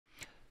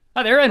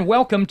Hi there, and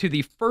welcome to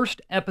the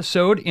first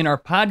episode in our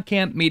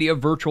Podcamp Media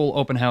Virtual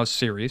Open House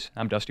series.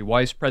 I'm Dusty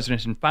Weiss,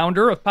 president and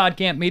founder of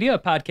Podcamp Media, a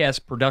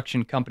podcast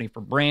production company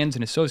for brands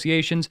and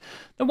associations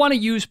that want to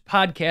use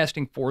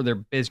podcasting for their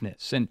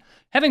business. And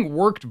having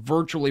worked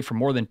virtually for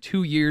more than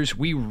 2 years,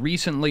 we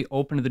recently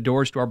opened the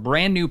doors to our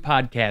brand new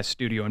podcast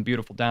studio in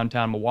beautiful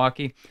downtown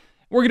Milwaukee.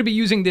 We're going to be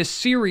using this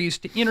series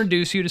to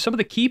introduce you to some of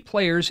the key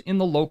players in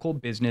the local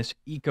business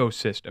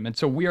ecosystem. And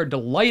so we are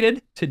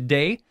delighted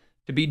today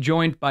to be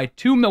joined by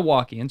two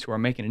Milwaukeeans who are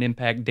making an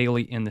impact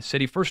daily in the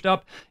city. First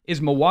up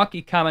is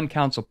Milwaukee Common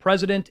Council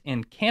President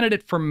and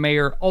candidate for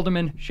mayor,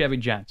 Alderman Chevy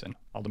Johnson.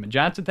 Alderman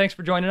Johnson, thanks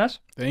for joining us.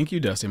 Thank you,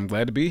 Dusty. I'm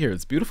glad to be here.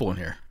 It's beautiful in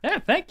here. Yeah,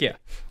 thank you.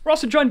 We're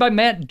also joined by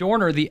Matt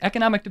Dorner, the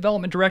Economic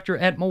Development Director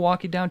at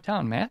Milwaukee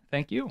Downtown. Matt,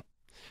 thank you.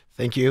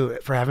 Thank you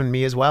for having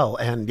me as well.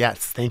 And yes,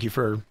 thank you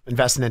for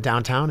investing in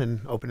downtown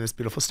and opening this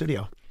beautiful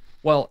studio.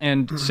 Well,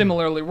 and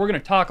similarly, we're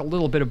going to talk a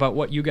little bit about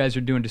what you guys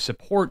are doing to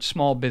support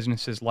small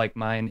businesses like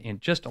mine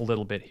in just a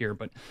little bit here.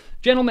 But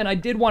gentlemen, I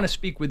did want to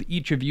speak with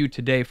each of you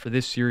today for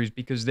this series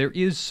because there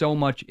is so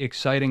much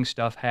exciting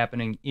stuff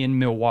happening in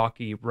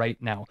Milwaukee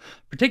right now,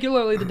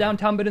 particularly the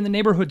downtown, but in the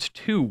neighborhoods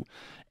too.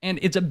 And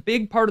it's a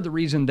big part of the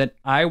reason that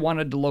I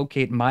wanted to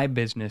locate my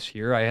business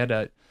here. I had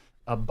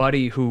a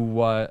buddy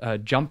who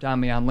jumped on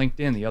me on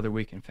LinkedIn the other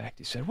week. In fact,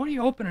 he said, "What are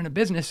you opening a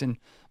business in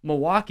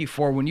Milwaukee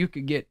for when you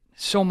could get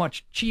so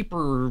much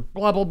cheaper,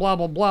 blah, blah, blah,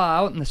 blah, blah,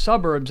 out in the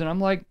suburbs?" And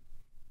I'm like,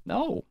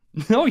 no,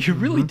 you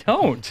really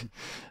don't.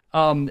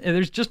 And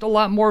there's just a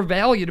lot more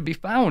value to be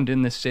found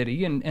in the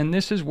city, and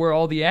this is where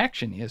all the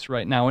action is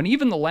right now. And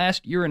even the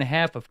last year and a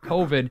half of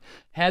COVID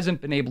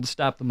hasn't been able to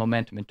stop the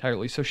momentum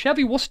entirely. So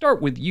Chevy, we'll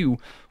start with you.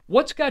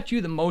 What's got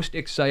you the most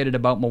excited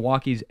about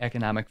Milwaukee's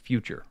economic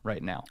future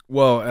right now?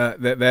 Well,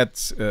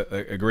 that's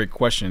a great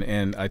question,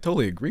 and I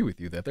totally agree with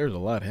you that there's a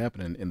lot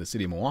happening in the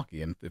city of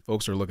Milwaukee, and if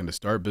folks are looking to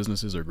start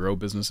businesses or grow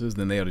businesses,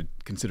 then they ought to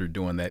consider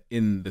doing that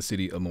in the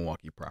city of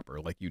Milwaukee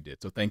proper, like you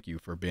did. So thank you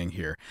for being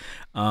here.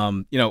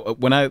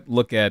 When I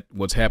look at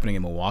what's happening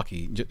in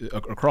Milwaukee,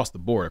 across the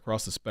board,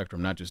 across the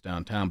spectrum, not just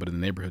downtown, but in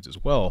the neighborhoods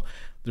as well,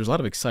 there's a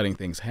lot of exciting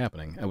things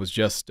happening. I was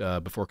just,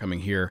 before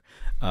coming here,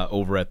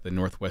 over at the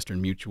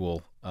Northwestern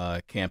Mutual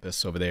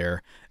campus over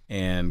there,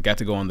 and got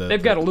to go on the...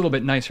 They've got a little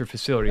bit nicer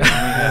facility than we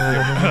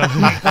have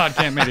here.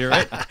 Podcamp Media,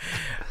 right?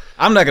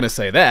 I'm not going to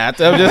say that.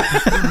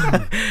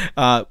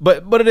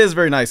 But it is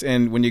very nice.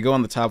 And when you go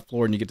on the top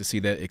floor and you get to see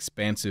that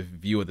expansive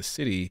view of the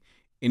city,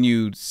 and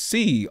you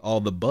see all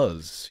the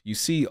buzz, you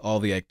see all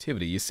the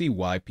activity, you see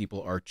why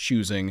people are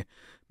choosing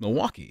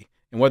Milwaukee,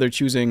 and why they're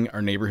choosing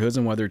our neighborhoods,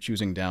 and why they're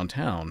choosing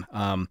downtown.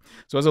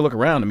 So as I look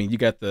around, I mean, you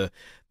got the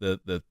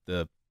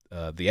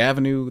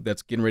Avenue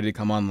that's getting ready to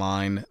come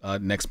online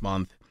next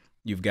month.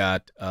 You've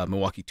got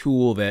Milwaukee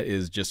Tool that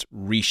is just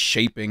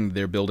reshaping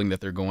their building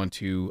that they're going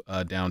to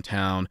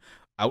downtown.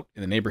 Out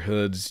in the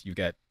neighborhoods, you've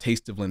got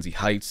Taste of Lindsay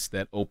Heights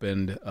that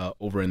opened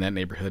over in that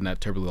neighborhood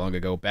not terribly long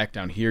ago. Back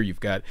down here,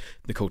 you've got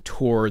the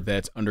Couture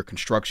that's under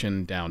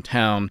construction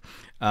downtown.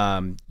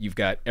 You've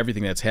got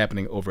everything that's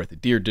happening over at the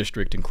Deer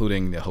District,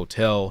 including the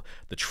hotel,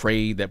 the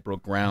Trade that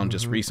broke ground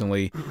just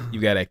recently.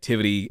 You've got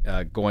activity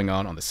going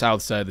on the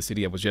south side of the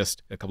city. I was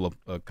just a couple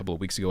of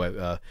weeks ago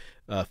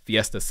at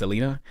Fiesta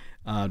Selena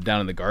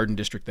down in the Garden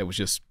District that was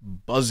just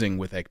buzzing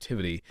with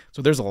activity.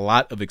 So there's a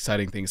lot of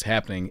exciting things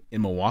happening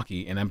in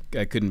Milwaukee, and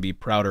I couldn't be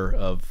prouder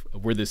of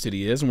where the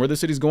city is and where the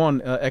city's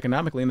going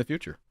economically in the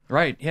future.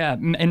 Right, yeah.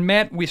 And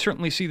Matt, we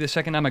certainly see this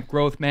economic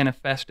growth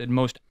manifested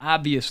most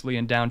obviously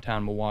in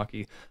downtown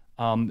Milwaukee.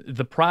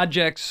 The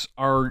projects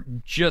are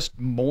just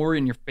more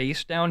in your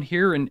face down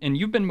here, and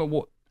you've been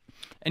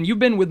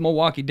with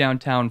Milwaukee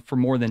Downtown for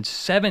more than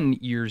 7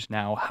 years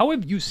now. How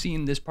have you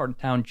seen this part of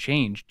town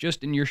change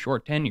just in your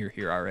short tenure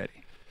here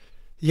already?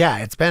 Yeah,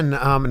 it's been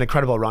an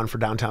incredible run for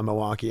downtown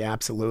Milwaukee,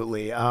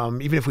 absolutely.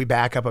 Even if we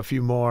back up a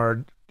few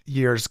more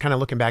years, kind of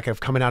looking back of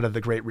coming out of the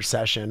Great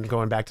Recession,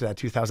 going back to that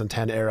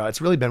 2010 era, it's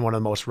really been one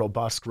of the most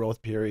robust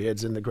growth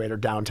periods in the greater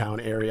downtown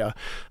area.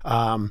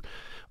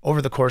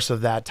 Over the course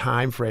of that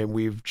time frame,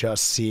 we've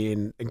just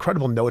seen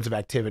incredible nodes of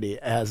activity.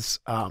 As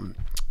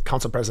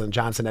Council President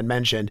Johnson had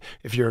mentioned,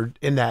 if you're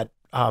in that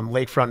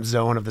lakefront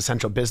zone of the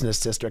Central Business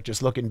District,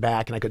 just looking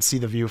back, and I could see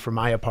the view from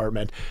my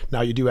apartment. Now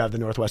you do have the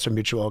Northwestern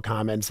Mutual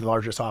Commons, the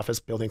largest office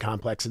building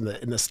complex in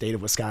the state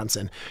of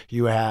Wisconsin.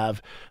 You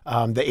have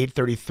the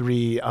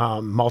 833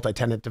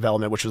 multi-tenant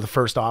development, which was the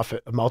first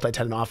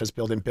multi-tenant office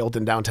building built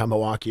in downtown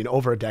Milwaukee in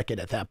over a decade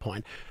at that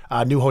point.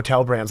 New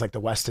hotel brands like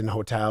the Westin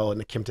Hotel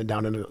and the Kimpton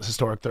down in the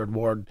historic Third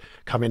Ward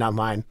coming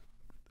online,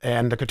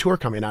 and the Couture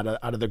coming out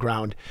of the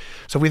ground.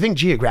 So if we think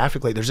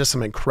geographically, there's just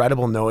some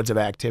incredible nodes of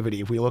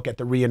activity. If we look at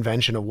the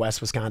reinvention of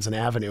West Wisconsin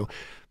Avenue,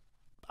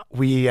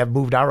 we have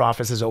moved our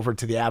offices over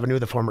to the Avenue,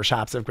 the former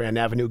shops of Grand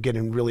Avenue,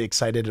 getting really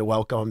excited to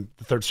welcome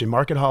the Third Street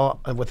Market Hall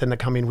within the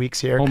coming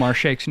weeks here. Omar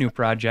Sheikh's new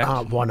project.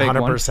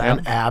 100%.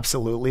 Yep.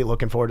 Absolutely.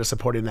 Looking forward to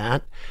supporting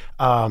that.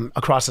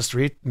 Across the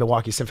street,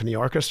 Milwaukee Symphony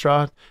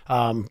Orchestra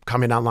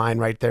coming online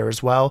right there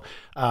as well.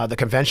 The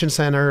Convention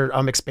Center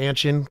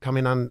expansion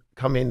coming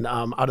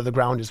out of the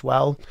ground as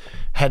well.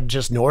 Head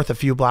just north a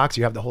few blocks,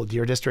 you have the whole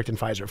Deer District and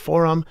Pfizer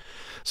Forum.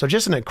 So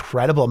just an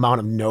incredible amount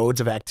of nodes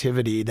of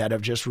activity that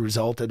have just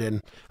resulted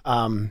in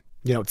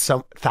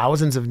some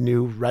thousands of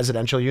new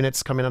residential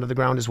units coming out of the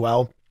ground as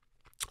well.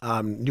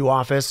 New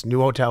office,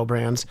 new hotel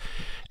brands,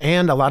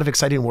 and a lot of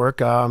exciting work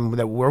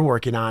that we're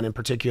working on in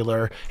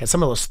particular at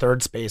some of those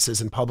third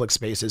spaces and public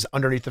spaces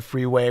underneath the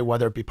freeway,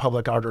 whether it be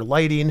public art or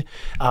lighting,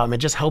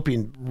 and just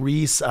helping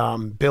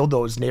build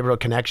those neighborhood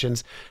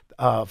connections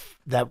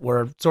that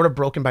were sort of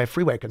broken by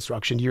freeway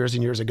construction years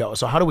and years ago.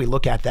 So how do we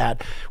look at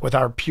that with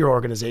our peer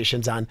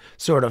organizations on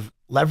sort of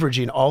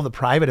leveraging all the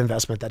private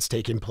investment that's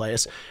taking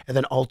place, and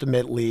then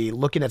ultimately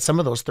looking at some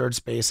of those third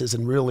spaces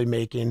and really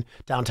making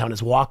downtown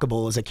as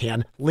walkable as it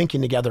can,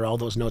 linking together all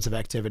those nodes of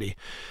activity.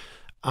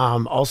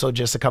 Also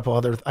just a couple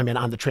other,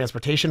 on the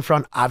transportation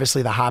front,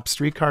 obviously the HOP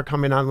streetcar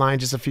coming online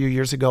just a few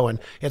years ago and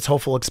its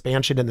hopeful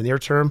expansion in the near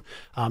term.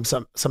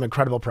 Some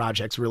incredible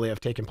projects really have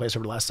taken place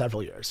over the last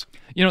several years.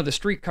 The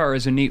streetcar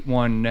is a neat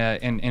one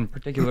and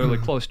particularly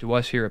close to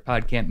us here at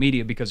Podcamp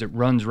Media because it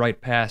runs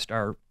right past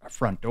our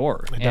front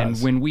door.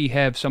 And when we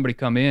have somebody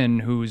come in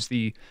who's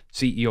the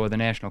CEO of the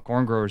National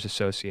Corn Growers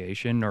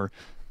Association or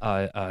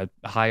a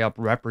high up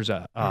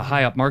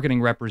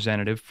marketing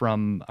representative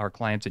from our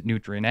clients at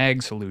Nutrient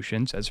Ag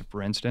Solutions, as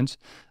for instance,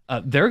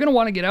 they're going to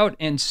want to get out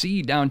and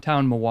see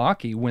downtown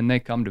Milwaukee when they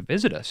come to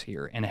visit us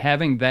here. And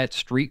having that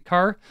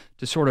streetcar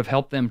to sort of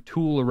help them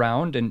tool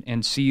around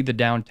and see the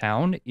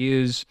downtown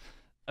is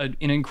an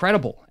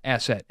incredible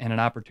asset and an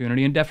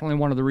opportunity, and definitely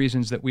one of the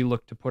reasons that we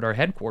look to put our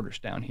headquarters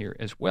down here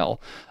as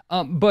well.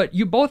 But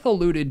you both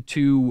alluded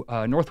to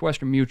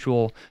Northwestern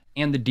Mutual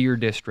and the Deer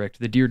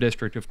District. The Deer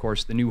District, of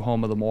course, the new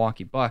home of the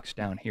Milwaukee Bucks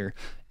down here.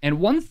 And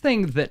one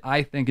thing that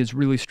I think is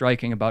really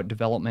striking about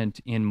development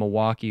in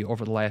Milwaukee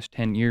over the last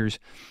 10 years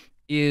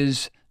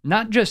is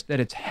not just that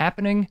it's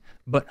happening,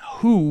 but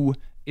who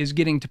is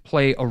getting to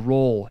play a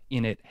role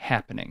in it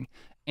happening.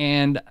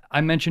 And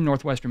I mentioned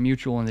Northwestern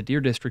Mutual and the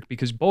Deer District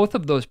because both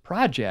of those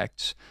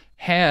projects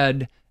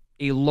had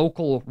a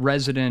local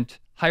resident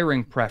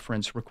hiring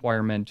preference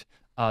requirement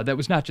that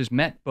was not just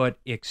met, but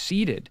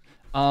exceeded.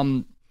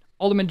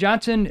 Alderman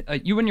Johnson,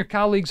 you and your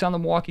colleagues on the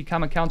Milwaukee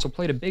Common Council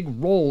played a big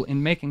role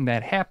in making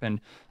that happen.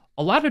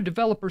 A lot of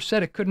developers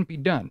said it couldn't be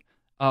done.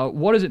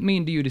 What does it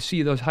mean to you to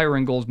see those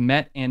hiring goals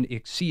met and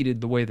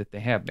exceeded the way that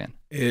they have been?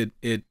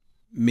 It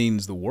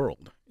means the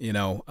world.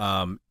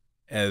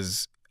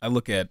 As I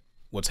look at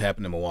what's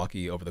happened in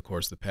Milwaukee over the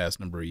course of the past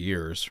number of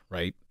years,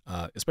 right?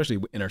 Especially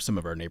in some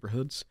of our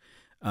neighborhoods,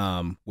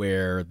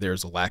 where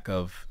there's a lack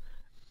of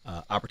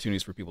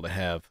opportunities for people to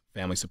have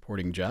family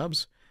supporting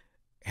jobs.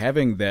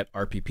 Having that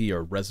RPP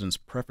or Residence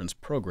Preference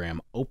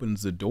Program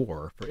opens the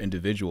door for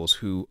individuals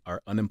who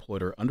are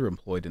unemployed or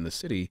underemployed in the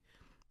city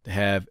to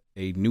have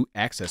a new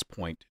access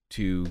point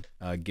to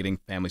getting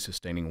family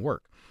sustaining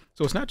work.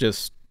 So it's not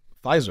just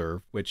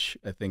Pfizer, which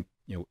I think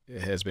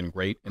has been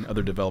great, and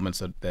other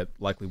developments that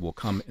likely will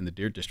come in the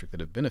Deer District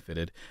that have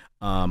benefited,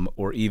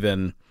 or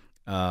even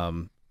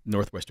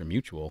Northwestern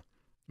Mutual.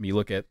 You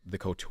look at the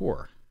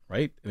Couture,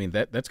 right?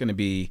 That's going to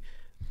be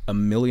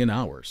 1 million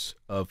hours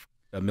of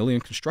 1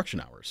 million construction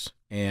hours,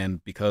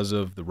 and because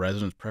of the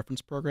Residence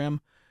Preference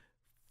Program,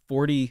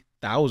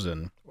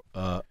 40,000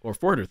 or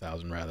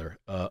 400,000 rather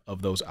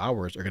of those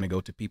hours are going to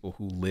go to people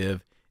who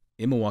live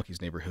in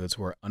Milwaukee's neighborhoods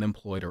who are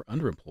unemployed or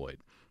underemployed.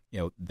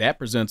 That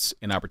presents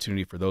an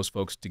opportunity for those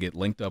folks to get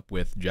linked up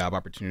with job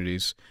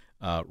opportunities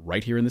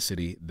right here in the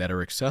city that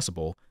are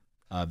accessible,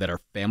 that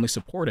are family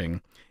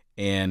supporting,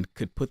 and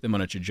could put them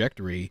on a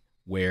trajectory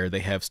where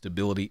they have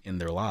stability in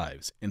their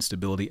lives and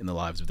stability in the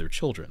lives of their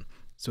children,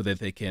 so that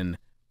they can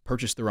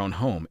purchase their own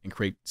home and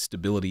create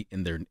stability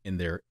in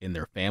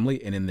their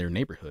family and in their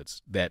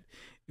neighborhoods. That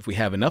if we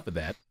have enough of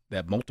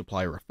that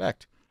multiplier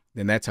effect,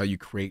 then that's how you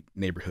create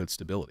neighborhood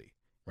stability,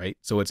 right?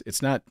 So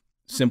it's not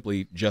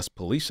simply just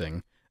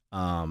policing.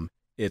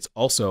 It's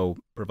also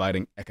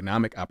providing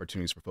economic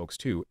opportunities for folks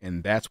too,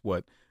 and that's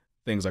what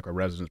things like our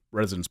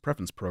residence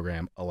preference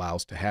program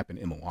allows to happen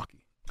in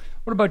Milwaukee.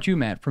 What about you,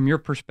 Matt? From your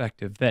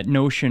perspective, that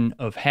notion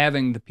of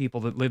having the people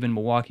that live in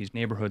Milwaukee's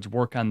neighborhoods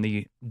work on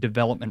the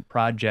development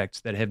projects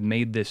that have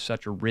made this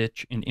such a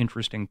rich and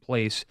interesting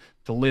place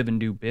to live and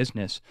do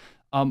business.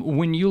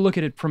 When you look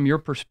at it from your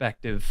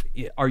perspective,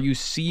 are you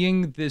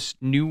seeing this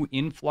new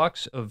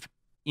influx of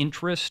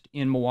interest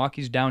in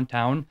Milwaukee's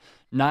downtown,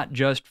 not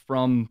just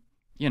from,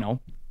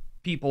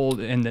 people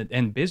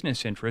and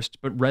business interests,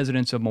 but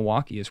residents of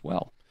Milwaukee as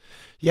well?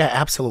 Yeah,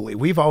 absolutely.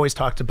 We've always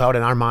talked about,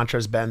 and our mantra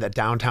has been that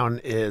downtown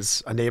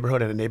is a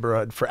neighborhood and a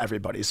neighborhood for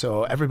everybody.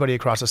 So everybody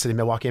across the city,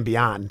 Milwaukee and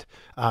beyond,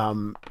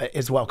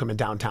 is welcome in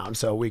downtown.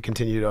 So we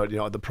continue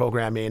to, the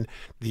programming,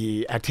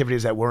 the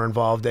activities that we're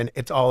involved in,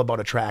 it's all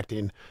about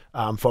attracting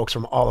folks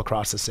from all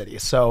across the city.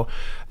 So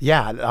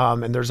yeah,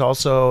 and there's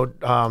also,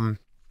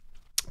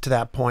 to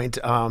that point,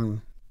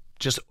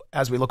 just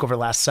as we look over the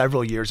last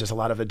several years, there's a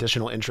lot of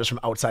additional interest from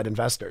outside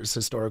investors.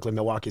 Historically,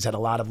 Milwaukee's had a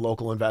lot of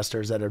local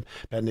investors that have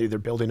been either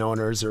building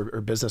owners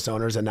or business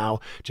owners, and now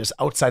just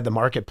outside the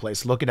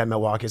marketplace, looking at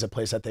Milwaukee as a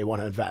place that they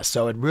want to invest.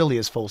 So it really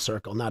is full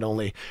circle, not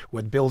only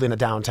with building a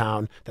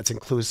downtown that's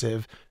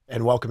inclusive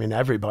and welcoming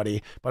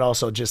everybody, but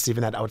also just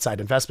even that outside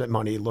investment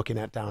money looking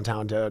at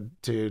downtown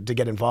to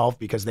get involved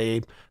because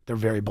they're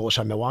very bullish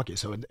on Milwaukee.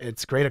 So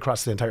it's great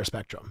across the entire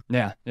spectrum.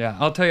 Yeah.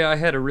 I'll tell you, I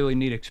had a really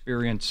neat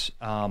experience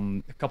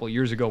a couple of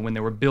years ago when they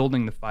were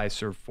building the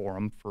Fiserv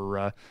Forum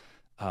for.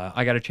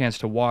 I got a chance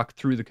to walk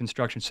through the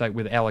construction site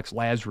with Alex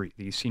Lasry,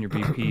 the senior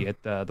VP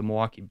at the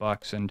Milwaukee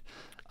Bucks, and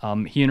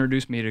he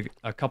introduced me to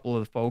a couple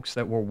of the folks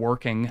that were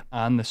working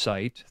on the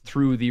site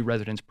through the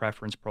residence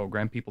preference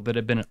program, people that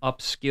had been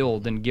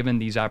upskilled and given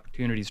these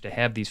opportunities to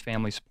have these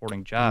family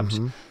supporting jobs.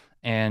 Mm-hmm.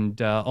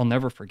 And I'll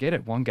never forget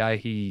it. One guy,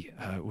 he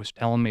was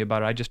telling me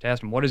about it. I just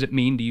asked him, what does it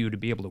mean to you to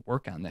be able to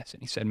work on this?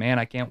 And he said, man,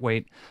 I can't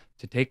wait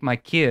to take my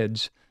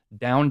kids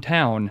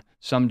downtown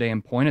someday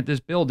and point at this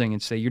building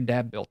and say, your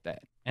dad built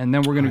that. And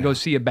then we're going to go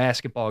see a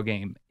basketball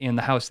game in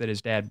the house that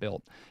his dad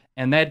built.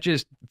 And that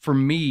just, for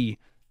me,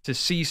 to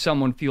see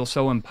someone feel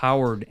so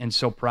empowered and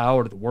so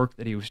proud of the work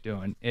that he was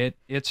doing, it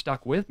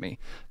stuck with me.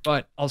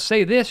 But I'll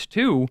say this,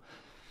 too.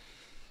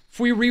 If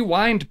we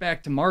rewind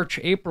back to March,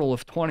 April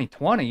of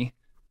 2020,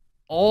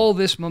 all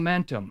this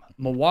momentum,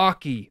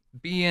 Milwaukee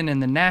being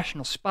in the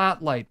national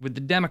spotlight with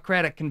the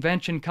Democratic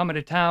convention coming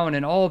to town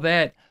and all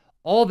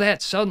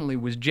that suddenly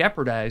was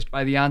jeopardized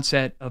by the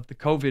onset of the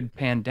COVID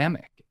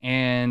pandemic.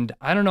 And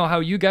I don't know how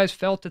you guys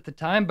felt at the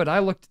time, but I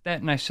looked at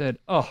that and I said,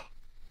 oh,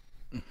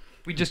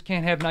 we just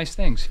can't have nice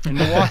things in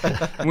Milwaukee.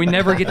 We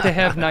never get to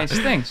have nice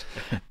things.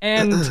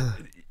 And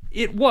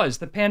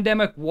the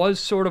pandemic was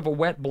sort of a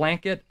wet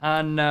blanket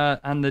on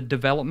the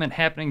development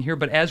happening here.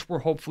 But as we're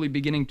hopefully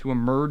beginning to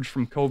emerge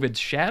from COVID's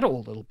shadow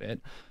a little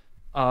bit,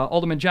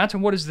 Alderman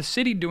Johnson, what is the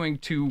city doing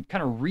to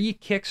kind of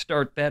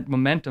re-kickstart that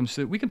momentum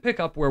so that we can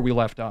pick up where we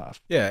left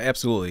off? Yeah,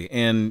 absolutely.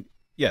 And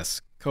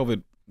yes,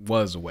 COVID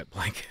was a wet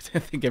blanket. I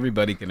think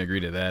everybody can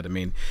agree to that. I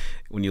mean,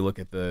 when you look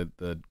at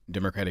the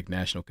Democratic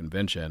National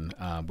Convention,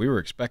 we were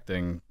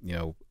expecting,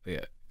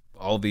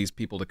 all these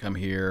people to come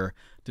here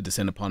to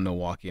descend upon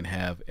Milwaukee and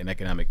have an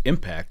economic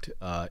impact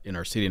in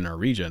our city and our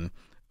region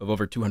of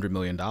over $200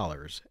 million.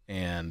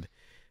 And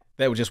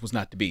that just was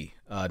not to be,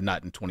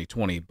 not in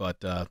 2020.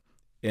 But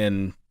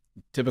in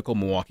typical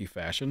Milwaukee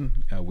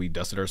fashion, we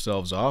dusted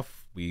ourselves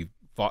off. We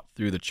fought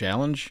through the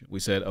challenge.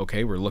 We said,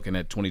 okay, we're looking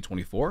at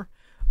 2024.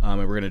 And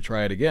we're going to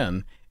try it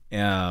again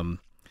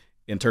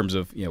in terms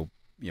of,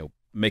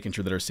 making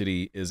sure that our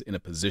city is in a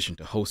position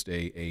to host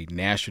a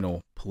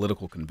national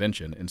political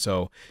convention. And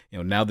so,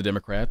 now the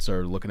Democrats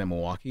are looking at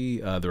Milwaukee.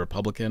 The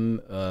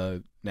Republican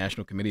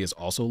National Committee is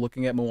also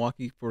looking at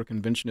Milwaukee for a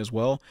convention as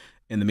well.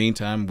 In the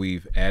meantime,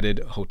 we've added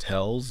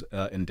hotels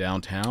in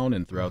downtown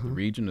and throughout the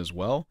region as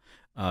well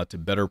to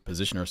better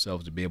position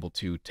ourselves to be able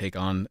to take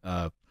on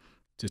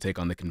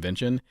the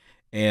convention.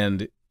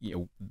 And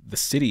the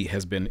city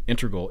has been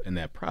integral in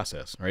that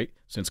process, right?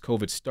 Since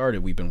COVID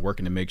started, we've been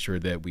working to make sure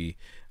that we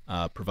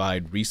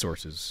provide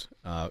resources,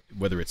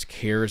 whether it's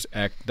CARES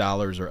Act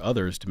dollars or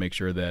others, to make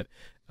sure that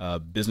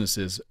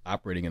businesses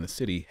operating in the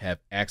city have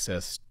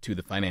access to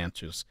the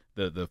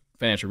the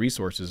financial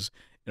resources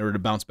in order to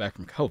bounce back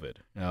from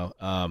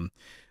COVID.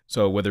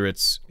 So whether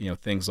it's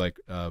things like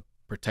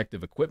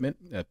protective equipment,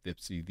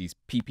 it's these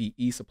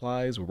PPE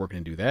supplies, we're working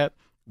to do that.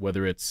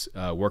 Whether it's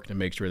working to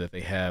make sure that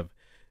they have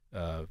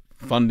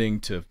funding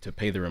to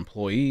pay their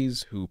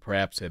employees who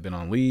perhaps have been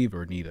on leave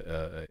or need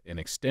an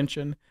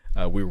extension.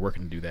 We're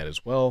working to do that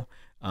as well.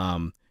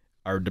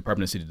 Our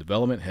Department of City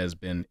Development has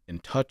been in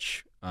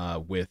touch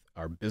with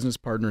our business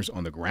partners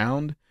on the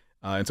ground.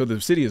 And so the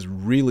city has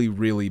really,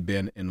 really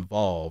been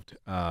involved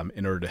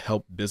in order to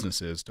help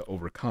businesses to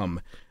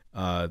overcome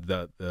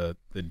the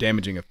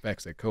damaging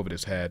effects that COVID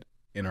has had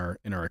in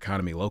our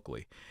economy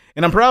locally.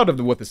 And I'm proud of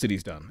what the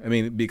city's done. I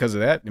mean, because of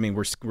that,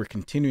 we're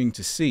continuing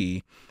to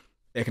see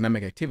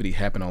economic activity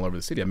happen all over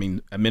the city. I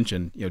mean, I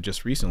mentioned,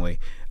 just recently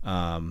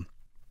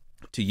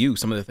to you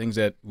some of the things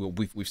that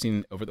we've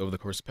seen over the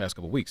course of the past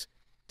couple of weeks.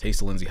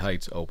 Taste of Lindsay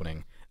Heights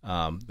opening,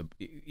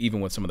 even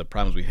with some of the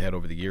problems we had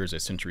over the years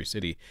at Century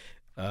City,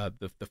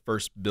 the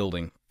first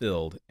building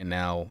filled, and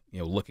now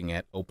looking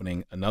at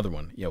opening another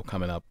one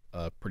coming up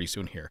pretty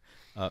soon here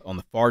on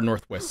the far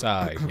northwest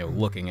side.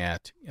 Looking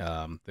at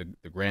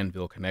the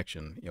Granville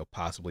connection,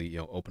 possibly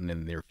opening in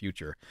the near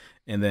future,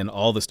 and then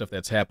all the stuff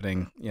that's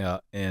happening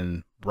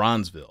in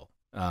Bronzeville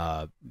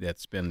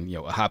that's been,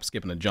 a hop,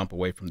 skip, and a jump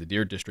away from the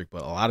Deer District,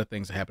 but a lot of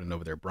things happening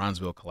over there.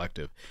 Bronzeville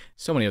Collective,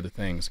 so many other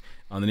things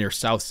on the near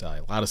south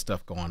side. A lot of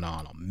stuff going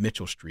on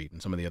Mitchell Street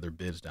and some of the other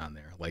bids down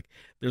there. Like,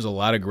 there's a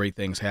lot of great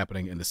things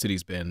happening, and the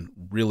city's been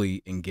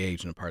really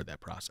engaged and a part of that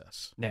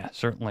process. Yeah,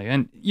 certainly.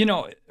 And,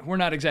 we're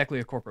not exactly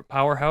a corporate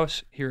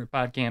powerhouse here at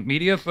Podcamp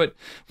Media, but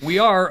we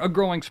are a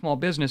growing small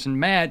business. And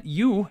Matt,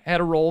 you had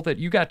a role that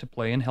you got to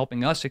play in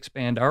helping us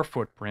expand our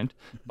footprint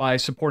by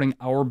supporting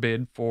our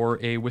bid for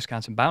a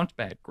Wisconsin Bounce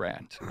Back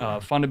grant,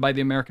 funded by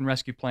the American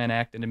Rescue Plan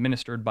Act and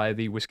administered by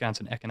the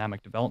Wisconsin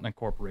Economic Development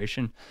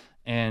Corporation.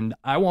 And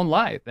I won't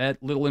lie,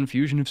 that little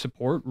infusion of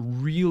support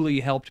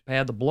really helped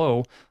pad the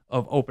blow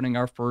of opening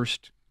our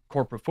first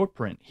corporate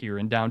footprint here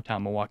in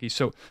downtown Milwaukee.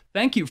 So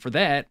thank you for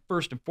that,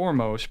 first and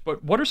foremost.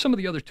 But what are some of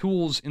the other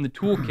tools in the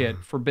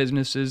toolkit for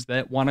businesses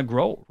that want to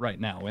grow right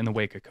now in the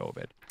wake of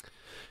COVID?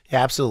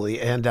 Yeah,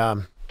 absolutely.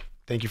 And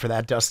thank you for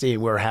that, Dusty.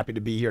 We're happy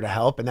to be here to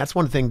help. And that's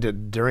one thing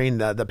during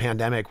the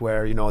pandemic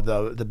where,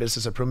 the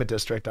Business Improvement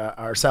District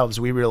ourselves,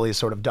 we really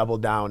sort of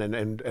doubled down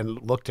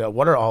and looked at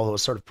what are all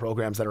those sort of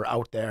programs that are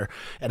out there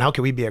and how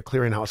can we be a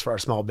clearinghouse for our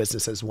small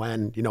businesses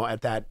when,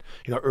 at that,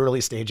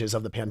 early stages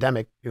of the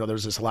pandemic,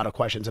 there's just a lot of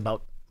questions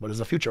about what does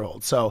the future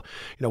hold? So,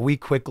 we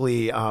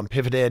quickly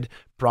pivoted,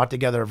 brought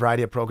together a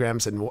variety of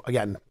programs. And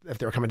again, if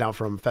they were coming down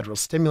from federal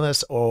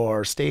stimulus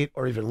or state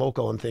or even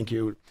local, and thank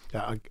you,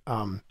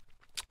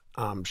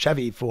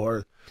 Chevy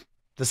for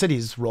the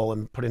city's role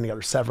in putting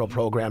together several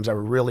programs that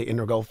were really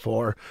integral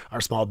for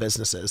our small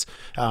businesses.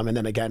 And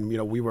then again,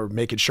 we were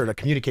making sure to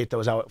communicate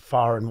those out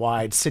far and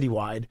wide,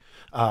 citywide,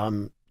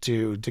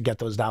 to get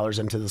those dollars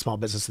into the small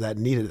businesses that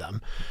needed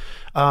them.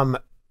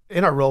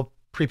 In our role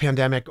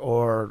pre-pandemic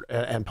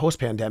and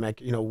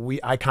post-pandemic,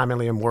 I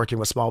commonly am working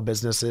with small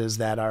businesses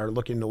that are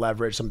looking to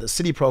leverage some of the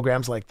city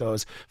programs like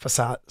those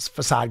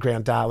facade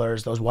grant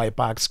dollars, those white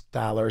box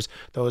dollars,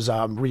 those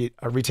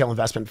retail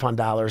investment fund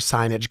dollars,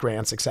 signage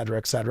grants, et cetera,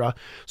 et cetera.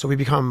 So we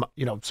become,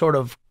 sort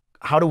of,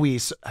 how do we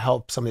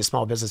help some of these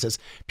small businesses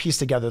piece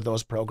together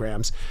those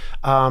programs?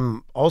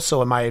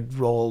 Also, in my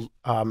role,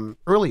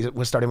 early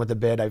was starting with the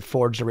bid, I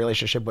forged a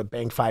relationship with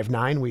Bank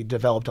 59. We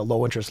developed a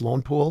low interest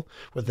loan pool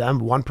with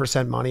them,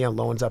 1% money on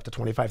loans up to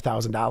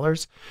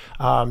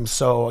 $25,000.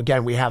 So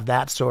again, we have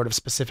that sort of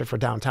specific for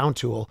downtown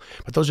tool,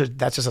 but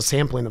that's just a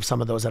sampling of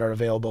some of those that are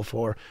available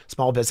for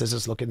small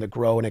businesses looking to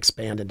grow and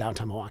expand in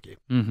downtown Milwaukee.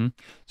 Mm-hmm.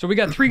 So we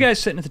got three guys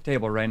sitting at the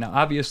table right now.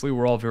 Obviously,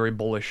 we're all very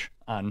bullish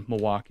on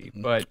Milwaukee,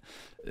 but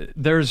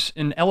there's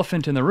an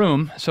elephant in the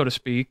room, so to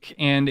speak.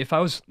 And if I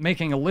was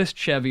making a list,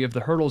 Chevy, of the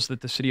hurdles that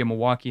the city of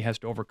Milwaukee has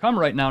to overcome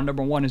right now,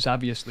 number one is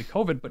obviously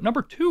COVID, but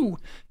number two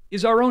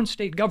is our own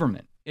state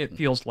government, it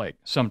feels like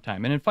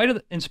sometime. And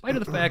in spite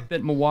of the fact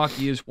that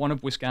Milwaukee is one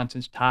of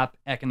Wisconsin's top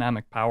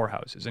economic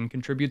powerhouses and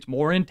contributes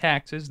more in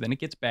taxes than it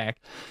gets back,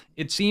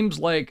 it seems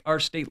like our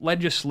state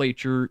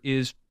legislature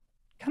is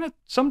kind of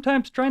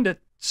sometimes trying to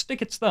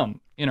stick its thumb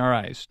in our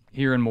eyes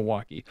here in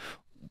Milwaukee.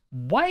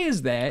 Why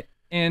is that?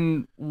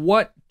 And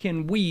what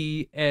can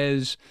we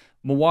as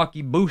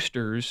Milwaukee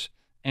boosters,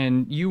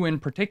 and you in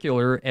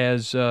particular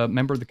as a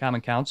member of the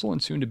Common Council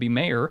and soon to be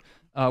mayor,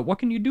 what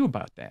can you do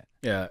about that?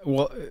 Yeah,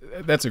 well,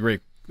 that's a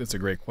great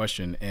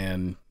question,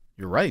 and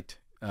you're right.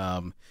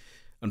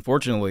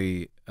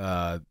 Unfortunately,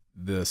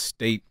 the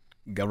state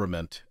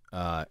government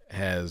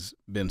has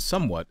been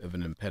somewhat of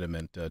an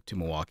impediment to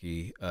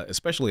Milwaukee,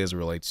 especially as it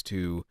relates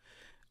to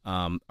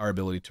our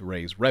ability to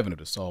raise revenue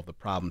to solve the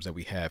problems that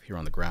we have here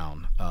on the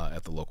ground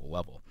at the local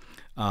level.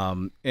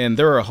 And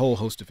there are a whole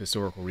host of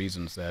historical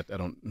reasons that I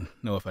don't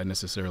know if I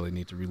necessarily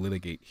need to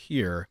relitigate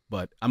here,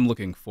 but I'm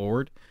looking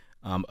forward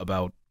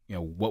about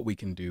what we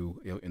can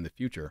do in the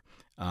future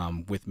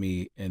with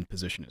me in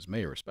position as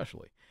mayor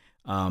especially.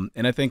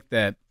 And I think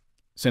that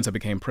since I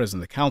became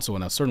president of the council,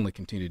 and I'll certainly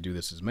continue to do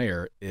this as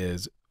mayor,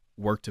 is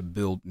work to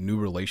build new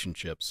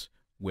relationships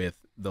with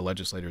the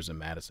legislators in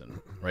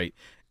Madison, right?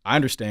 I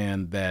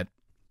understand that,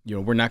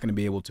 we're not going to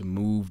be able to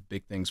move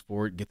big things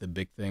forward, get the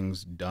big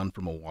things done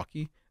for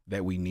Milwaukee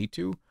that we need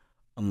to,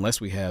 unless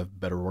we have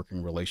better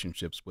working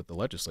relationships with the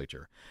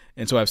legislature.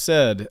 And so I've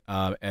said,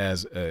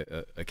 as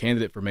a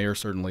candidate for mayor,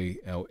 certainly,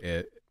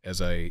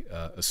 as I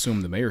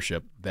assume the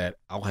mayorship, that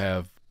I'll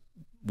have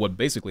what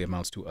basically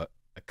amounts to a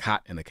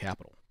cot in the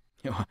Capitol.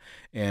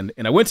 And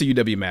I went to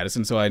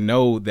UW-Madison, so I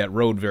know that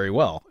road very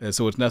well. And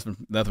so it's nothing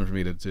for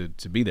me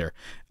to be there.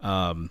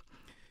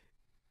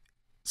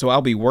 So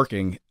I'll be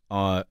working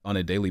on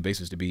a daily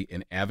basis to be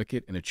an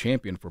advocate and a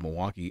champion for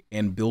Milwaukee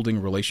and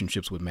building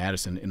relationships with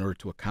Madison in order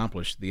to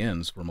accomplish the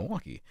ends for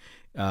Milwaukee.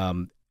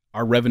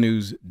 Our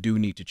revenues do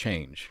need to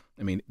change.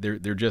 I mean, they're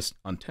just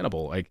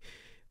untenable. Like,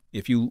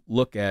 if you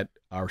look at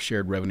our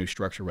shared revenue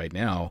structure right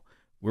now,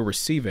 we're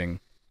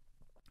receiving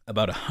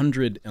about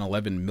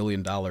 $111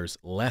 million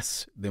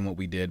less than what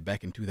we did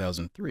back in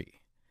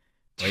 2003.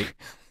 Right?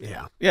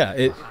 Yeah. Yeah.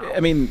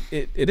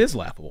 It is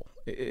laughable.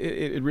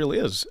 It really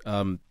is.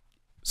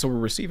 So we're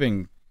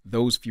receiving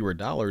those fewer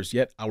dollars,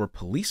 yet our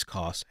police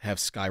costs have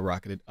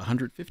skyrocketed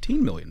 $115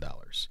 million.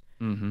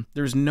 Mm-hmm.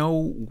 There's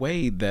no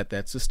way that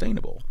that's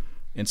sustainable.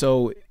 And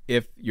so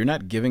if you're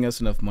not giving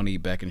us enough money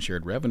back in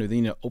shared revenue, then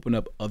you know, open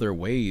up other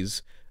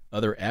ways,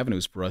 other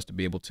avenues for us to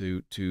be able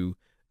to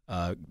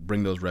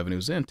bring those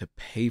revenues in to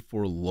pay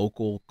for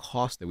local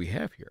costs that we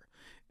have here.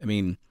 I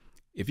mean,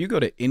 if you go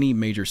to any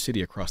major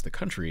city across the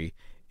country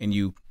and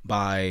you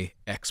buy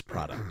X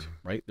product,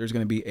 right, there's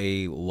going to be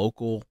a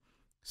local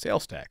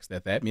sales tax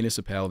that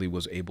municipality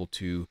was able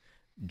to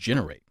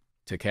generate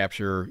to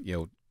capture, you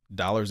know,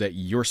 dollars that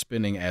you're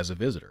spending as a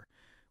visitor.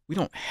 We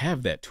don't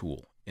have that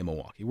tool in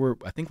Milwaukee.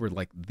 I think we're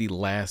like the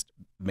last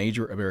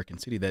major American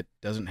city that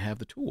doesn't have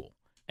the tool.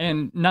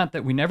 And not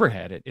that we never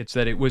had it, it's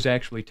that it was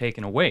actually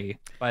taken away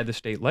by the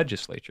state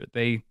legislature.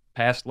 They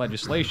passed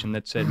legislation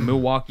that said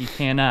Milwaukee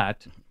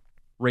cannot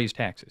raise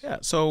taxes. Yeah,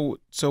 so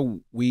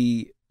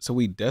we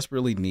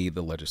desperately need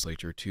the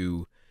legislature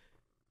to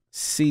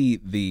see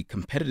the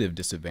competitive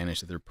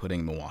disadvantage that they're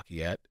putting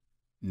Milwaukee at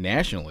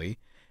nationally,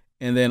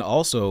 and then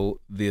also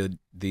the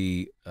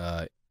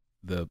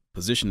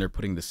position they're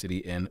putting the city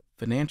in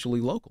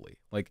financially locally.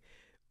 Like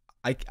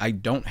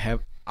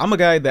I'm a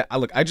guy that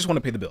I just want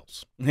to pay the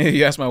bills.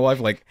 You ask my wife,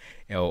 like,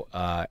 you know,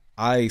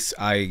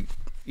 I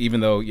even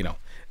though, you know,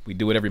 we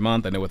do it every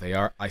month, I know what they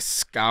are, I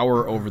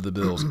scour over the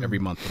bills every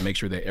month to make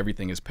sure that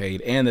everything is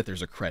paid and that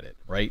there's a credit,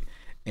 right?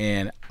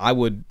 And I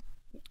would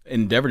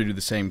endeavor to do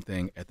the same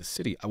thing at the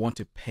city. I want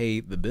to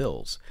pay the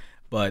bills,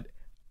 but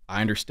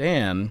I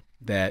understand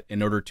that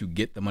in order to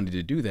get the money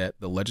to do that,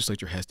 the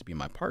legislature has to be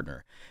my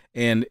partner.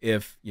 And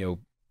if, you know,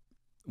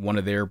 one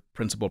of their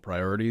principal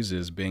priorities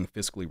is being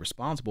fiscally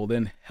responsible,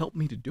 then help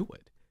me to do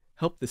it.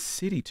 Help the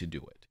city to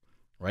do it,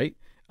 right?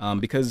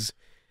 Because,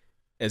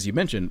 as you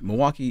mentioned,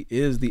 Milwaukee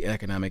is the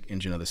economic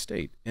engine of the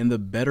state. And the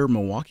better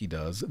Milwaukee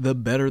does, the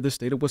better the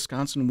state of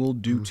Wisconsin will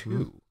do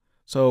too.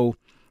 So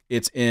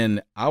it's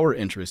in our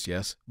interest,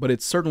 yes, but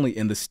it's certainly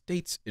in the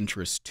state's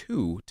interest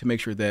too to make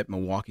sure that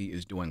Milwaukee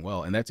is doing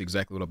well. And that's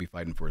exactly what I'll be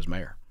fighting for as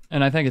mayor.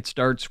 And I think it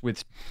starts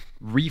with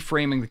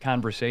reframing the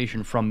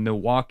conversation from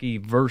Milwaukee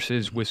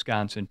versus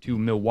Wisconsin to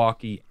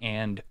Milwaukee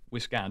and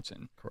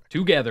Wisconsin. Correct.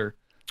 Together,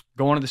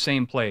 going to the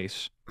same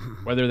place,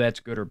 whether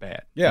that's good or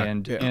bad. Yeah.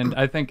 And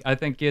I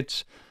think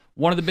it's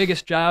one of the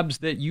biggest jobs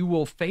that you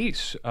will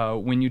face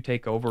when you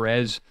take over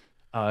as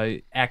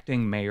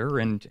acting mayor,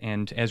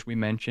 and as we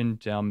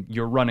mentioned,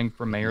 you're running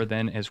for mayor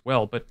then as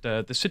well. But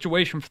the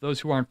situation, for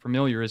those who aren't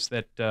familiar, is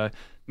that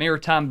Mayor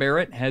Tom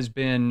Barrett has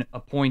been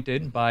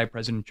appointed by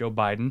President Joe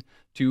Biden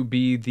to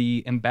be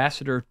the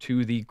ambassador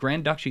to the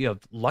Grand Duchy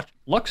of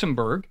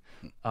Luxembourg.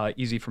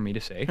 Easy for me to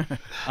say.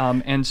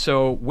 And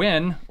so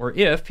when or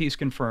if he's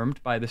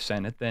confirmed by the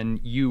Senate, then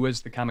you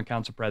as the Common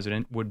Council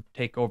president would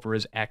take over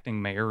as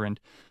acting mayor, and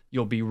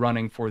you'll be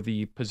running for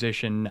the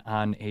position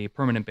on a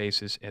permanent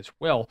basis as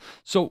well.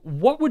 So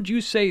what would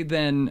you say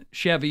then,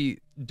 Chevy,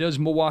 does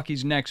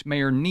Milwaukee's next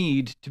mayor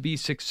need to be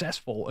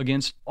successful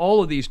against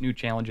all of these new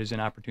challenges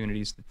and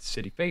opportunities that the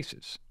city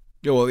faces?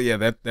 Yeah, well,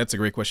 yeah, that's a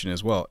great question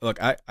as well.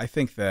 Look, I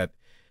think that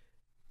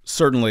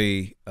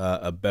certainly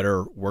a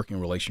better working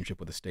relationship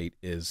with the state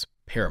is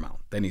paramount.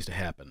 That needs to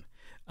happen.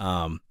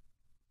 You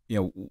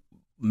know,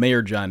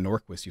 Mayor John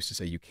Norquist used to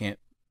say, you can't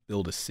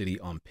build a city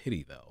on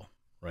pity, though,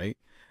 right?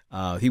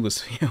 He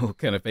was, you know,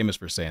 kind of famous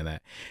for saying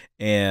that.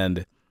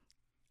 And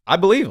I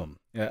believe him.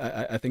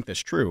 I think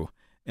that's true.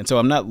 And so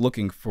I'm not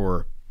looking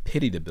for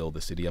pity to build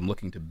the city. I'm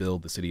looking to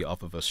build the city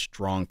off of a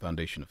strong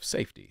foundation of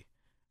safety,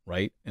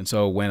 right? And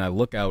so when I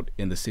look out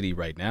in the city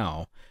right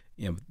now,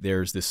 you know,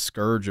 there's this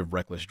scourge of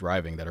reckless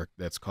driving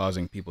that's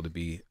causing people to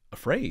be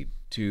afraid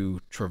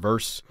to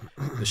traverse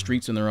the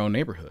streets in their own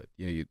neighborhood.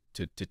 You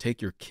know, to take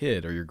your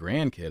kid or your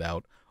grandkid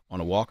out on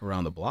a walk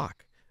around the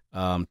block,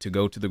 to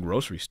go to the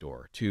grocery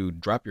store, to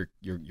drop your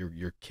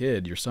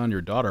kid, your son,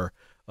 your daughter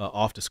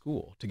off to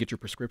school, to get your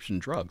prescription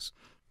drugs,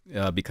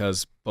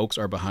 because folks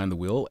are behind the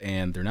wheel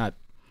and they're not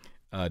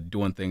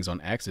doing things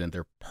on accident.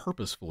 They're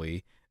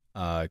purposefully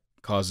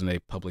causing a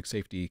public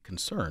safety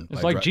concern.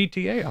 It's like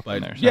GTA up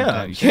in there.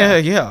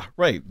 Yeah,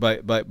 right.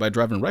 By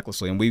driving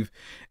recklessly, and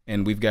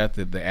we've got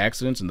the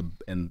accidents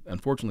and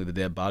unfortunately the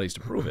dead bodies to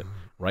prove it.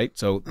 Right.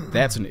 So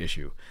that's an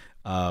issue.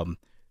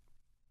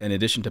 In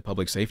addition to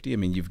public safety, I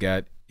mean, you've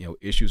got, you know,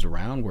 issues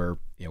around where,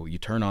 you know, you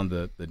turn on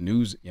the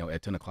news, you know,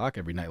 at 10 o'clock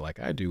every night like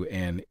I do,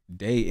 and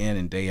day in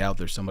and day out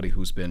there's somebody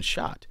who's been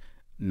shot,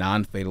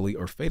 non-fatally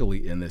or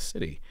fatally, in this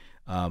city.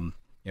 You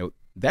know,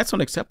 that's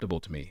unacceptable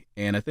to me,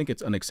 and I think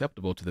it's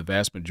unacceptable to the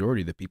vast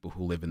majority of the people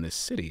who live in this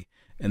city,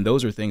 and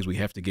those are things we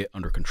have to get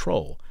under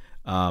control,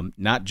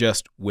 not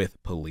just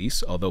with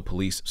police, although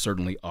police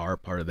certainly are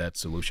part of that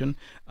solution,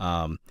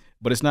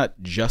 but it's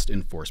not just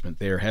enforcement.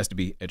 There has to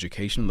be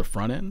education on the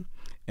front end,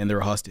 and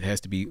there has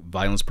to be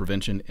violence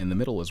prevention in the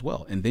middle as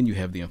well, and then you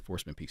have the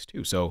enforcement piece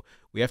too. So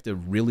we have to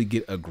really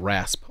get a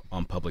grasp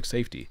on public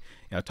safety.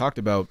 And I talked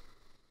about,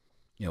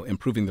 you know,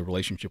 improving the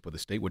relationship with the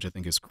state, which I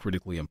think is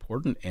critically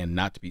important and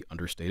not to be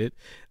understated.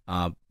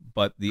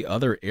 But the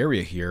other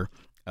area here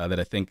that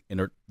I think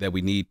that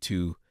we need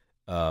to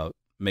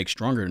make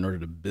stronger in order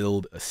to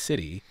build a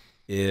city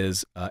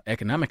is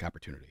economic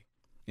opportunity.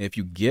 If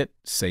you get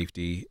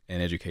safety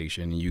and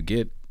education, you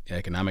get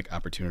economic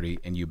opportunity,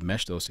 and you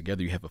mesh those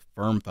together, you have a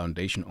firm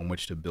foundation on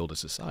which to build a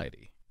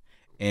society.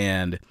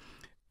 And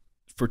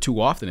for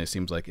too often, it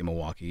seems like in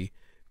Milwaukee,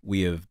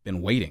 we have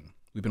been waiting.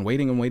 We've been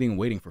waiting and waiting and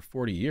waiting for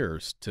 40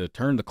 years to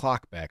turn the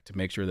clock back to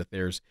make sure that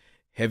there's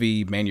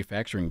heavy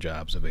manufacturing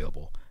jobs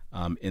available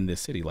in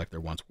this city like there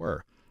once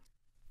were.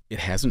 It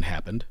hasn't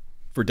happened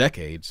for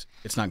decades.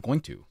 It's not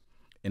going to.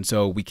 And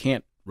so we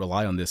can't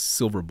rely on this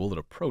silver bullet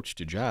approach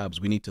to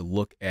jobs. We need to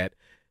look at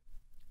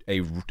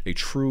a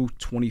true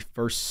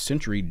 21st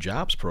century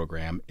jobs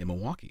program in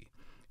Milwaukee.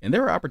 And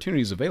there are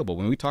opportunities available.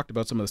 When we talked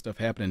about some of the stuff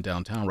happening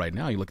downtown right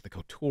now, you look at the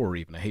Couture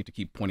even. I hate to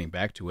keep pointing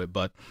back to it,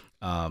 but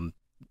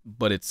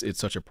it's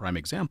such a prime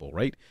example,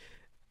 right?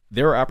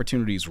 There are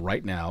opportunities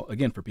right now,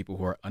 again, for people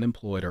who are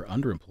unemployed or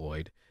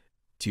underemployed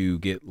to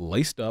get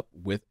laced up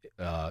with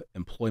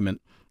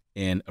employment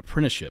in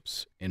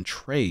apprenticeships, in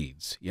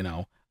trades,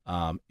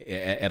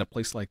 at a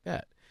place like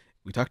that.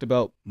 We talked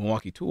about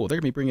Milwaukee Tool. They're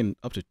going to be bringing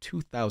up to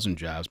 2,000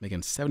 jobs,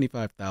 making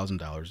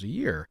 $75,000 a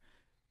year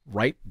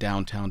right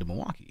downtown to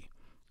Milwaukee.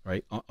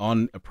 Right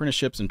on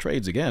apprenticeships and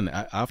trades. Again,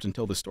 I often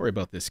tell the story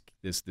about this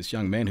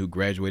young man who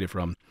graduated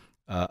from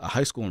a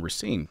high school in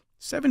Racine,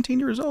 17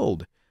 years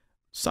old,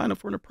 signed up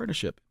for an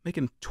apprenticeship,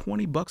 making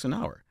 $20 an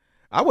hour.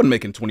 I wasn't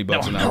making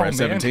 $20 an hour at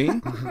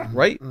 17,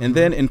 right? And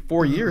then in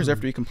 4 years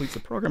after he completes the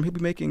program, he'll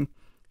be making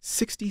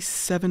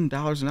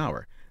 $67 an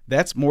hour.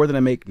 That's more than I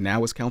make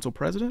now as council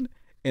president,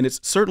 and it's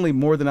certainly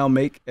more than I'll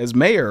make as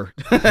mayor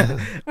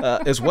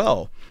as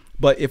well.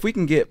 But if we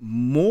can get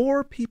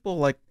more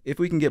people, if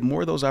we can get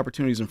more of those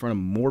opportunities in front of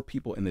more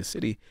people in this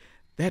city,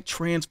 that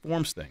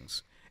transforms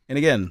things. And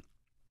again,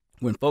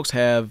 when folks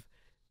have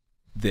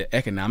the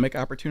economic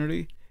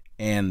opportunity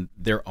and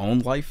their own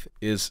life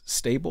is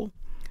stable,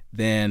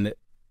 then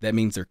that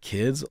means their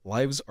kids'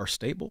 lives are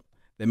stable.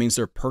 That means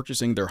they're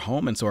purchasing their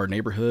home, and so our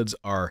neighborhoods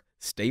are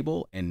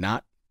stable and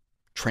not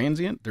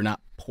transient. They're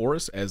not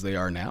porous as they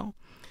are now.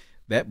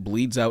 That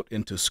bleeds out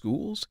into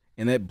schools,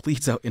 and that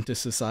bleeds out into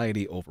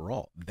society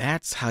overall.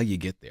 That's how you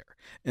get there.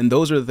 And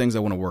those are the things I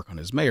want to work on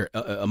as mayor,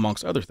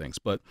 amongst other things.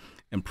 But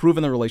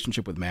improving the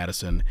relationship with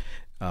Madison,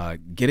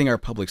 getting our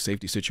public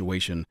safety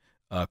situation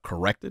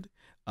corrected,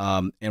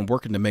 and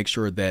working to make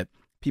sure that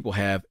people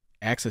have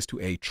access to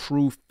a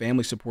true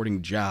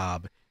family-supporting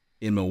job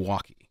in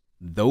Milwaukee.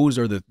 Those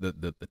are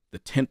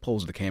the tent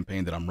poles of the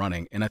campaign that I'm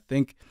running, and I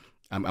think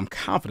I'm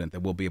confident that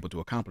we'll be able to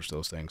accomplish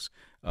those things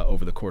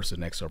over the course of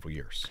the next several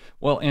years.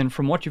 Well, and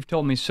from what you've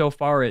told me so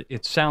far,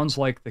 it sounds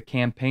like the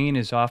campaign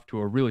is off to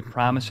a really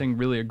promising,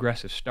 really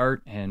aggressive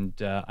start. And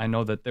I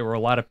know that there were a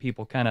lot of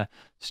people kind of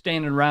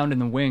standing around in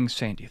the wings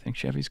saying, do you think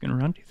Chevy's going to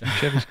run? Do you think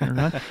Chevy's going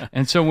to run?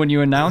 And so when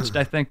you announced,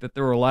 I think that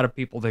there were a lot of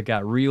people that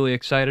got really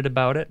excited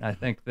about it. I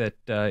think that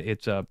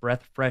it's a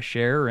breath of fresh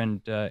air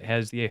and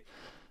has the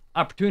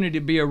opportunity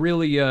to be a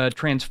really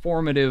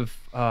transformative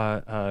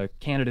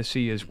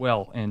candidacy as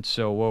well. And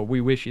so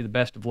we wish you the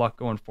best of luck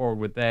going forward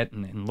with that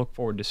and look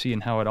forward to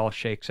seeing how it all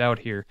shakes out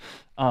here.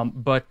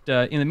 But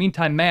in the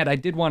meantime, Matt, I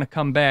did want to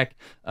come back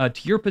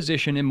to your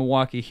position in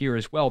Milwaukee here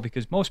as well,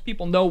 because most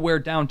people know where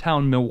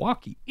downtown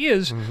Milwaukee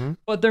is,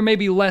 but they're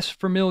maybe less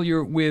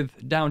familiar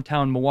with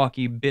downtown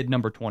Milwaukee BID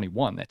number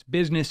 21. That's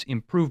Business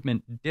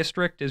Improvement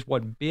District is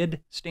what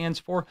BID stands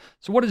for.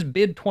 So what does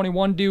BID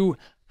 21 do?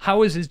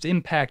 How is its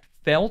impact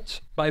felt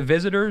by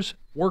visitors,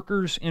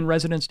 workers, and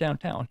residents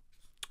downtown?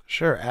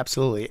 Sure,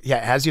 absolutely. Yeah,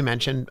 as you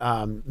mentioned,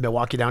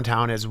 Milwaukee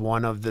Downtown is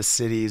one of the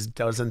city's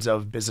dozens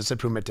of business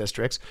improvement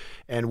districts,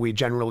 and we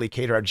generally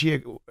cater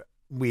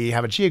we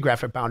have a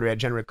geographic boundary that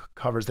generally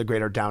covers the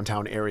greater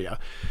downtown area.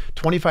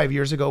 25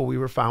 years ago, we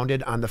were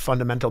founded on the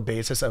fundamental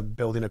basis of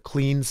building a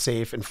clean,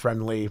 safe, and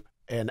friendly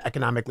and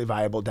economically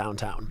viable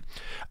downtown.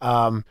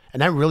 And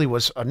that really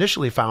was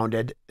initially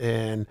founded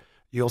in.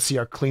 You'll see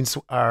our clean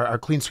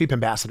sweep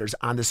ambassadors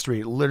on the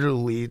street,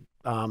 literally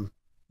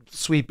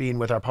sweeping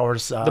with our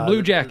powers. The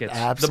Blue Jackets.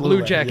 Absolutely, the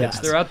Blue Jackets. Yes.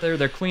 They're out there.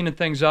 They're cleaning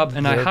things up,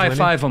 and I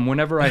high-five them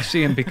whenever I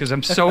see them because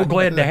I'm so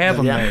glad to have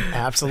them there.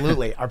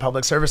 Absolutely. Our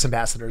public service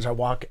ambassadors, our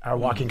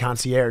walking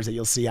concierge that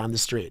you'll see on the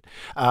street.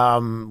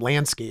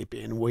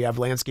 Landscaping. We have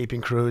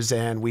landscaping crews,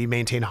 and we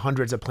maintain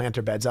hundreds of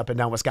planter beds up and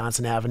down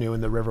Wisconsin Avenue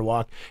and the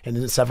Riverwalk and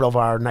in several of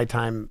our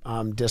nighttime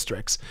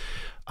districts.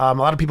 A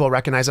lot of people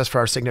recognize us for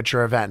our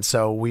signature events.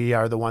 So we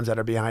are the ones that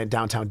are behind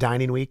Downtown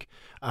Dining Week,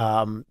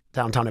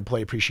 Downtown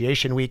Employee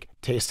Appreciation Week.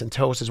 Taste and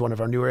Toast is one of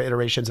our newer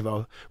iterations of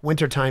a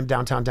wintertime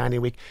Downtown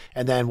Dining Week.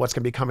 And then what's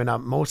going to be coming up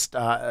most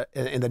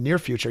in the near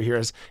future here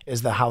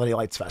is the Holiday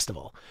Lights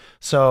Festival.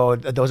 So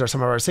those are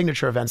some of our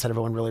signature events that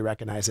everyone really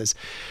recognizes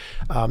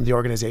the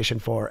organization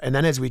for. And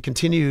then as we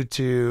continue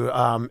to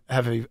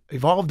have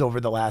evolved over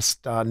the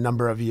last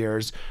number of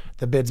years,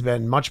 the BID's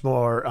been much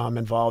more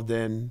involved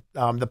in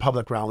the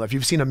public realm. If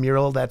you've seen a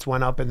mural that's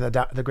went up in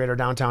the greater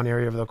downtown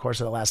area over the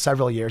course of the last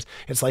several years,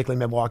 it's likely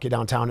Milwaukee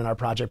Downtown and our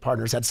project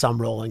partners had some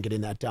role in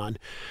getting that done.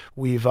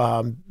 We've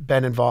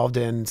been involved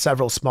in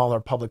several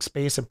smaller public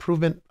space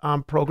improvement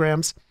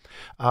programs.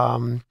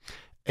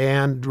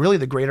 and really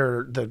the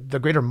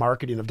greater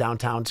marketing of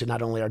downtown to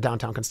not only our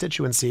downtown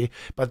constituency,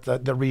 but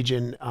the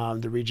region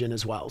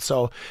as well.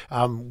 So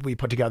we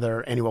put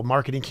together annual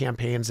marketing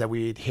campaigns that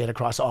we hit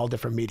across all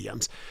different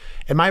mediums.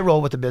 In my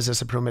role with the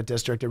Business Improvement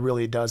District, it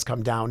really does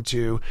come down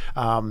to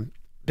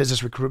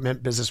business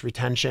recruitment, business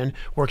retention,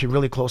 working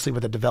really closely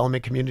with the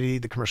development community,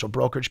 the commercial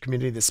brokerage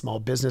community, the small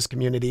business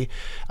community,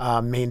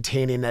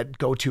 maintaining that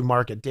go-to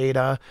market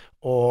data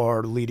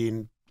or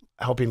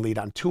helping lead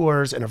on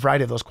tours and a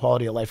variety of those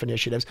quality of life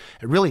initiatives,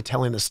 and really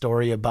telling the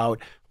story about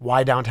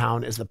why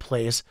downtown is the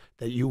place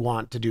that you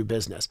want to do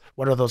business.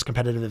 What are those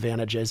competitive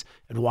advantages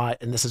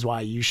and this is why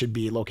you should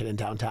be located in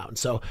downtown.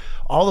 So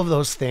all of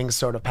those things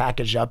sort of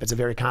packaged up. It's a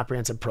very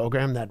comprehensive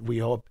program that we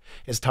hope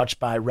is touched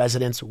by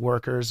residents,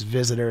 workers,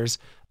 visitors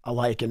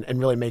alike, and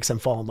really makes them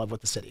fall in love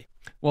with the city.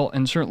 Well,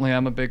 and certainly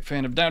I'm a big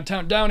fan of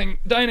Downtown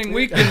Dining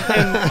Week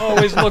and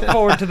always look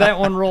forward to that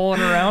one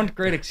rolling around.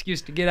 Great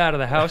excuse to get out of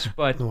the house,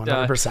 but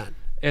 100%.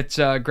 It's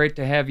great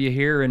to have you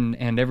here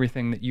and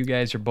everything that you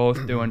guys are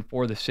both doing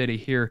for the city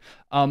here.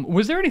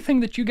 Was there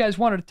anything that you guys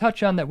wanted to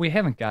touch on that we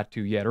haven't got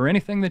to yet, or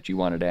anything that you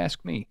wanted to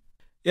ask me?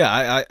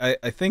 Yeah,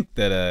 I think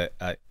that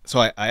I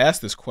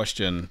asked this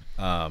question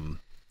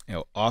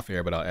off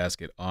air, but I'll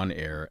ask it on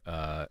air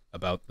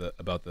about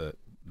the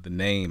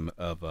name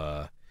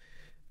of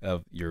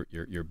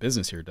your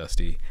business here,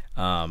 Dusty,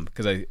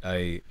 because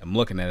I am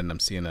looking at it and I'm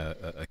seeing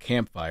a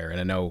campfire, and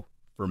I know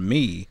for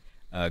me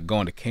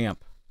going to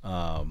camp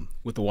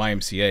with the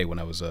YMCA when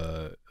I was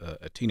a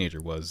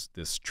teenager was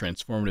this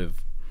transformative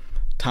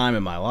time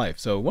in my life.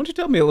 So why don't you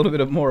tell me a little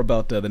bit more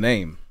about the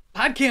name?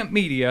 Podcamp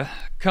Media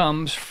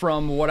comes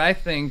from what I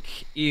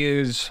think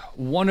is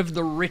one of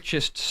the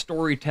richest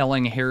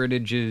storytelling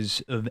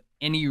heritages of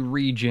any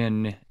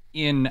region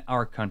in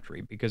our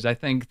country, because I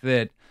think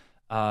that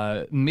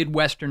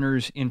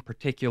Midwesterners in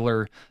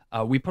particular,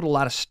 we put a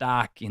lot of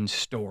stock in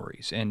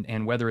stories,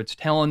 and whether it's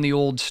telling the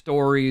old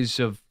stories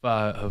of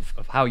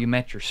how you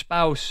met your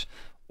spouse,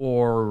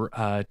 or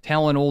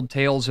telling old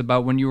tales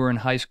about when you were in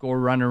high school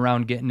running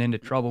around getting into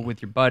trouble with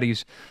your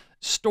buddies,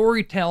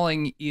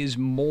 storytelling is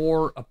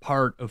more a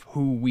part of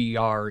who we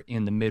are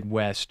in the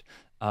Midwest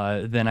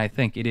than I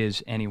think it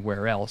is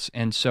anywhere else.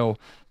 And so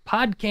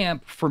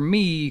Podcamp, for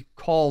me,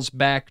 calls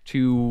back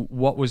to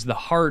what was the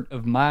heart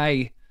of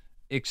my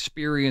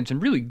experience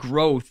and really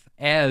growth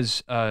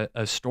as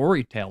a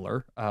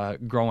storyteller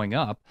growing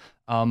up,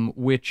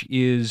 which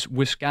is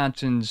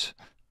Wisconsin's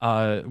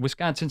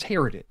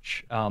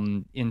heritage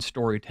in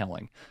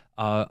storytelling,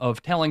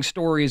 of telling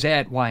stories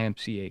at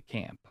YMCA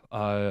camp,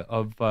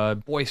 of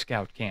Boy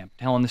Scout camp,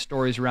 telling the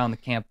stories around the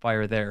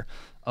campfire there,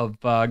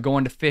 of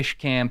going to fish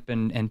camp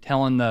and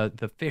telling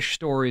the fish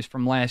stories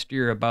from last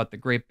year about the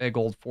great big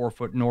old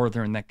 4-foot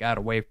northern that got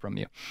away from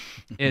you.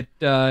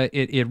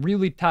 It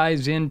really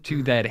ties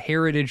into that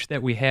heritage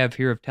that we have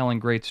here of telling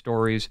great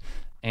stories,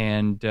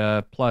 and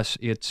plus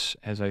it's,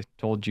 as I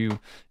told you,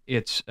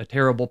 it's a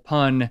terrible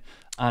pun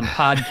on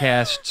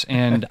podcasts,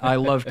 and I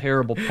love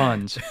terrible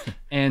puns.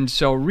 And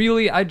so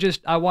really I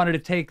wanted to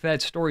take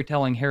that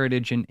storytelling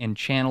heritage and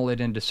channel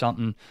it into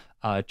something,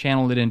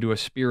 channel it into a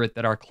spirit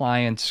that our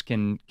clients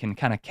can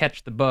kind of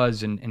catch the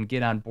buzz and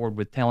get on board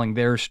with telling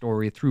their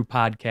story through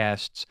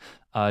podcasts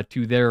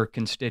to their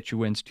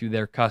constituents, to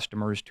their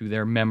customers, to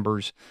their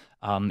members,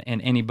 and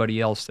anybody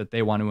else that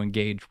they want to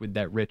engage with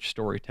that rich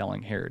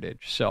storytelling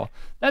heritage. So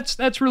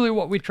that's really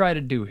what we try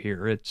to do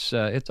here. It's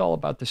all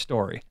about the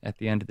story at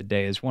the end of the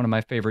day, as one of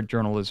my favorite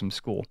journalism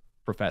school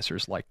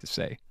professors like to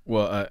say.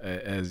 Well,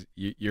 as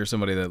you're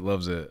somebody that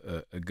loves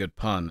a good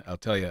pun, I'll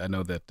tell you, I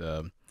know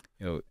that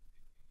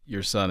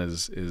your son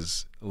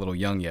is a little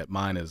young yet.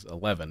 Mine is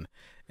 11,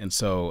 and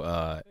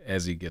so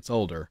as he gets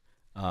older,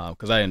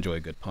 because I enjoy a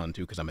good pun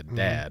too, because I'm a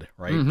dad,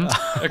 right?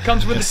 Mm-hmm. It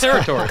comes with the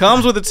territory.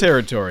 Comes with the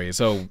territory.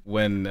 So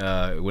when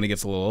he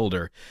gets a little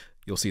older,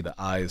 you'll see the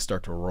eyes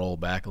start to roll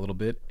back a little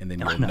bit, and then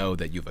you'll know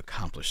that you've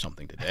accomplished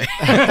something today.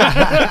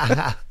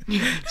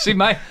 See,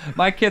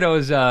 my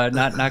kiddo's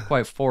not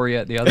quite 4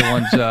 yet. The other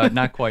one's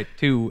not quite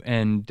 2,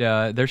 and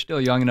they're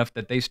still young enough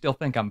that they still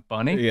think I'm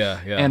funny.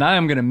 Yeah. And I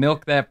am going to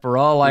milk that for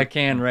all I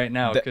can right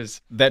now, because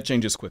that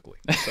changes quickly.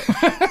 So.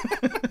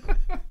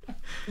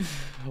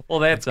 Well,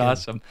 that's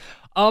awesome.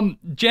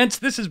 Gents,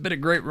 this has been a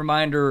great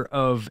reminder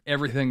of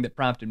everything that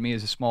prompted me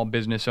as a small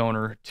business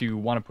owner to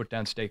want to put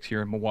down stakes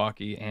here in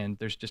Milwaukee, and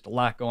there's just a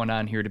lot going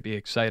on here to be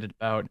excited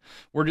about.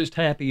 We're just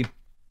happy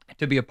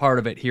to be a part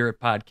of it here at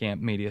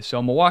Podcamp Media.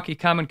 So Milwaukee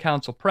Common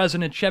Council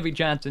President Chevy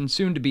Johnson,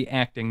 soon to be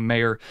acting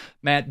mayor,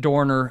 Matt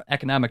Dorner,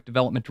 Economic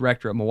Development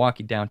Director at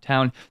Milwaukee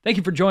Downtown. Thank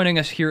you for joining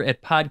us here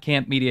at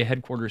Podcamp Media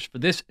headquarters for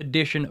this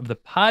edition of the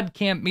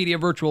Podcamp Media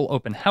Virtual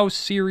Open House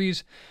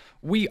Series.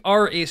 We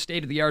are a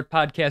state-of-the-art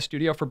podcast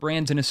studio for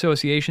brands and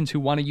associations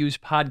who want to use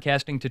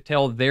podcasting to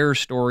tell their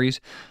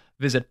stories.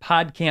 Visit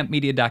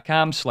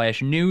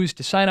podcampmedia.com/news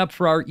to sign up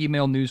for our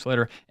email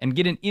newsletter and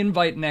get an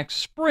invite next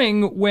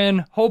spring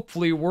when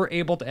hopefully we're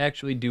able to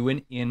actually do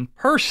an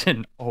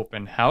in-person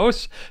open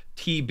house.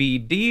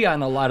 TBD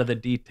on a lot of the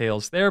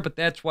details there, but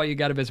that's why you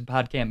got to visit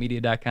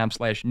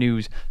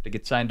podcampmedia.com/news to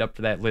get signed up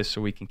for that list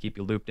so we can keep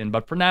you looped in.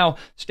 But for now,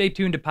 stay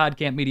tuned to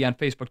Podcamp Media on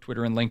Facebook,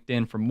 Twitter, and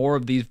LinkedIn for more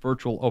of these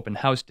virtual open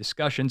house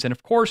discussions. And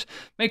of course,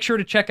 make sure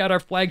to check out our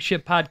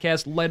flagship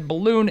podcast, Lead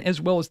Balloon, as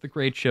well as the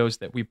great shows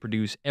that we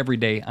produce every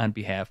day on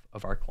behalf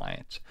of our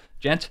clients.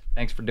 Gents,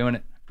 thanks for doing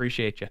it.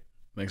 Appreciate you.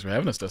 Thanks for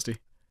having us, Dusty.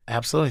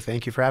 Absolutely.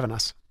 Thank you for having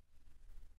us.